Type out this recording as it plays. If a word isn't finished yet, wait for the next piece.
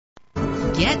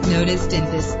Get noticed in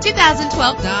this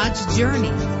 2012 Dodge Journey.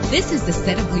 This is the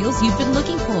set of wheels you've been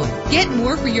looking for. Get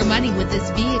more for your money with this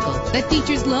vehicle that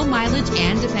features low mileage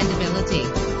and dependability,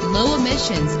 low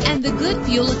emissions, and the good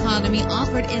fuel economy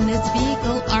offered in this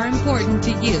vehicle are important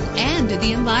to you and to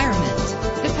the environment.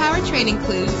 The powertrain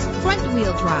includes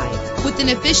front-wheel drive with an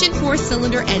efficient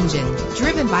 4-cylinder engine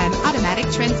driven by an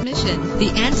automatic transmission.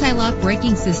 The anti-lock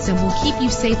braking system will keep you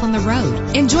safe on the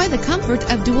road. Enjoy the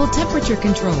comfort of dual temperature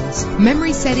controls.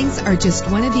 Memory settings are just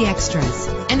one of the extras.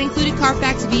 An included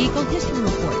Carfax Vehicle History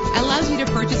Report allows you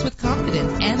to purchase with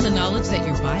confidence and the knowledge that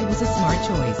your buy was a smart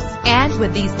choice. And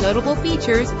with these notable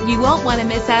features, you won't want to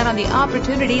miss out on the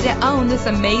opportunity to own this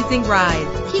amazing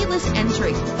ride. Keyless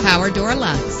entry, power door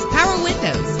locks, power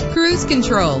windows, cruise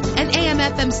control, an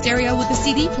AM/FM stereo with a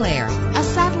CD player, a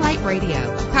satellite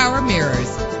radio, power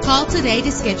mirrors. Call today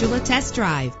to schedule a test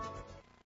drive.